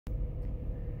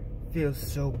feels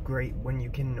so great when you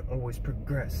can always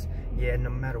progress. Yeah, no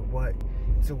matter what,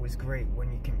 it's always great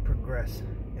when you can progress.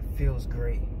 It feels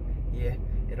great. Yeah,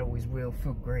 it always will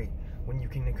feel great when you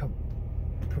can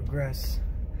progress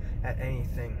at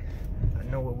anything. I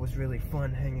know it was really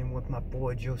fun hanging with my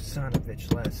boy Joe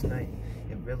Sonivich last night.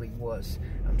 It really was.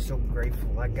 I'm so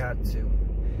grateful I got to.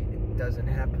 It doesn't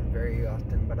happen very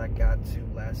often, but I got to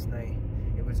last night.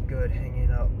 It was good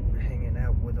hanging out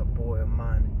with a boy of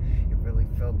mine. It really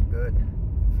felt good.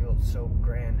 It felt so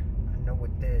grand. I know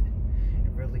it did.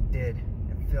 It really did.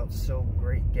 It felt so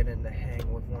great getting to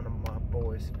hang with one of my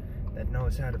boys that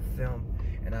knows how to film,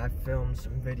 and I filmed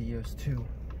some videos too.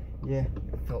 Yeah,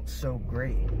 it felt so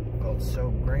great. It felt so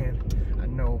grand. I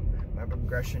know my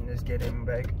progression is getting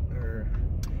bigger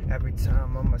every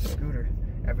time on my scooter,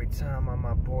 every time on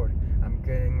my board. I'm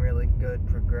getting really good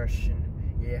progression.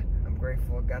 Yeah, I'm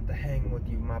grateful I got to hang with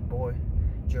you, my boy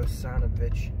Joe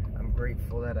Sonivich. I'm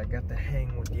grateful that I got to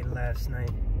hang with you last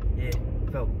night. Yeah,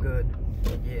 it felt good.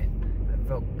 Yeah, I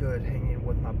felt good hanging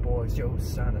with my boy Joe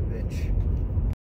Sonivich.